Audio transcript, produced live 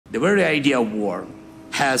The very idea of war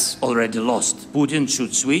has already lost. Putin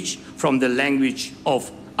should switch from the language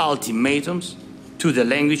of ultimatums to the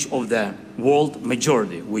language of the world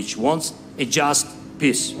majority, which wants a just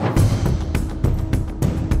peace.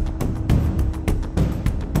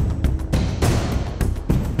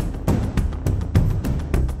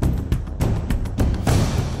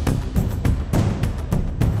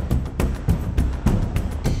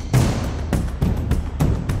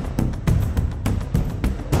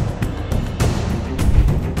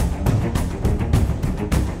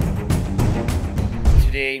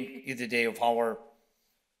 Today is the day of our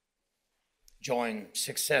joint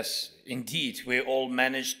success. Indeed, we all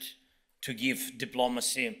managed to give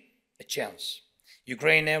diplomacy a chance.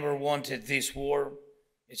 Ukraine never wanted this war.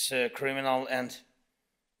 It's a criminal and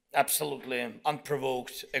absolutely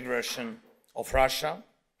unprovoked aggression of Russia,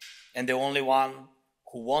 and the only one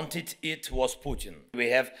who wanted it was Putin. We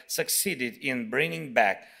have succeeded in bringing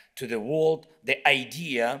back to the world the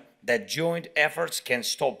idea that joint efforts can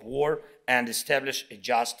stop war and establish a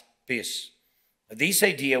just peace. This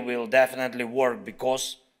idea will definitely work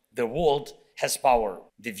because the world has power.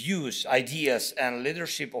 The views, ideas, and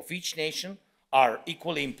leadership of each nation are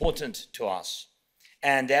equally important to us.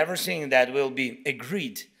 And everything that will be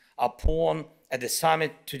agreed upon at the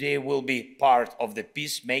summit today will be part of the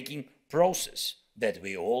peacemaking process that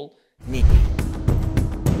we all need.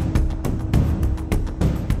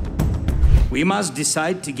 We must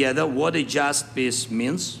decide together what a just peace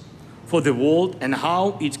means for the world and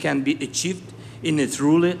how it can be achieved in a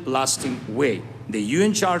truly lasting way. The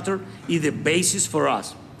UN Charter is the basis for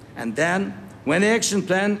us. And then, when the action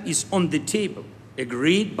plan is on the table,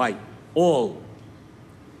 agreed by all,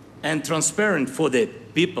 and transparent for the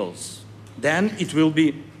peoples, then it will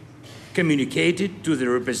be communicated to the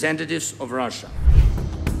representatives of Russia.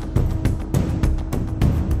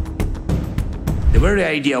 The very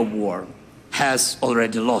idea of war has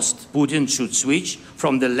already lost. Putin should switch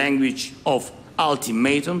from the language of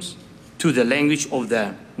ultimatums to the language of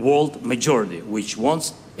the world majority, which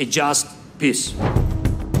wants a just peace.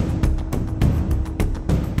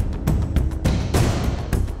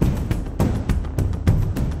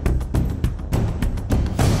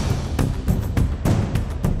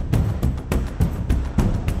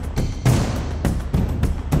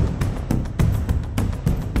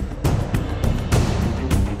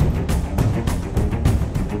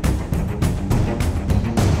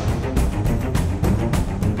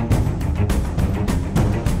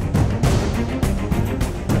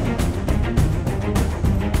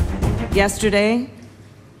 Yesterday,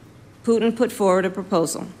 Putin put forward a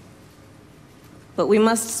proposal. But we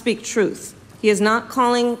must speak truth. He is not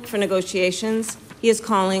calling for negotiations, he is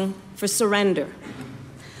calling for surrender.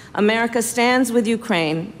 America stands with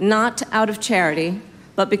Ukraine, not out of charity,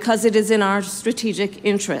 but because it is in our strategic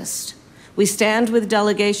interest. We stand with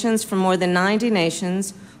delegations from more than 90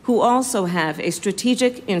 nations who also have a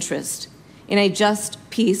strategic interest in a just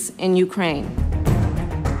peace in Ukraine.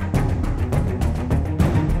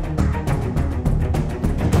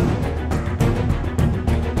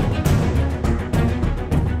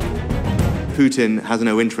 Putin has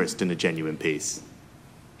no interest in a genuine peace.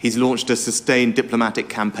 He's launched a sustained diplomatic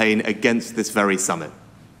campaign against this very summit,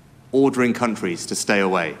 ordering countries to stay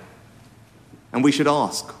away. And we should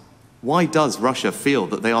ask, why does Russia feel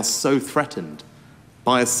that they are so threatened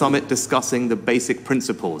by a summit discussing the basic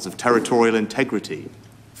principles of territorial integrity,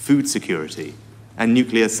 food security, and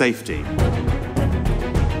nuclear safety?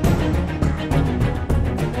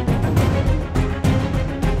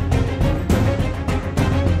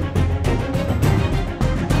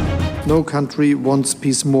 No country wants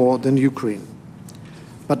peace more than Ukraine.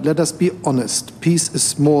 But let us be honest, peace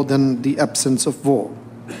is more than the absence of war.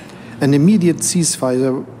 An immediate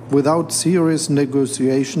ceasefire without serious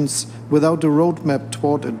negotiations, without a roadmap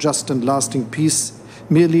toward a just and lasting peace,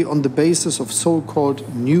 merely on the basis of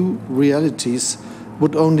so-called new realities,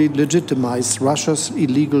 would only legitimize Russia's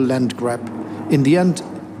illegal land grab. In the end,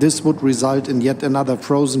 this would result in yet another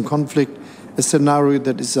frozen conflict, a scenario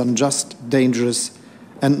that is unjust, dangerous,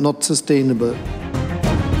 and not sustainable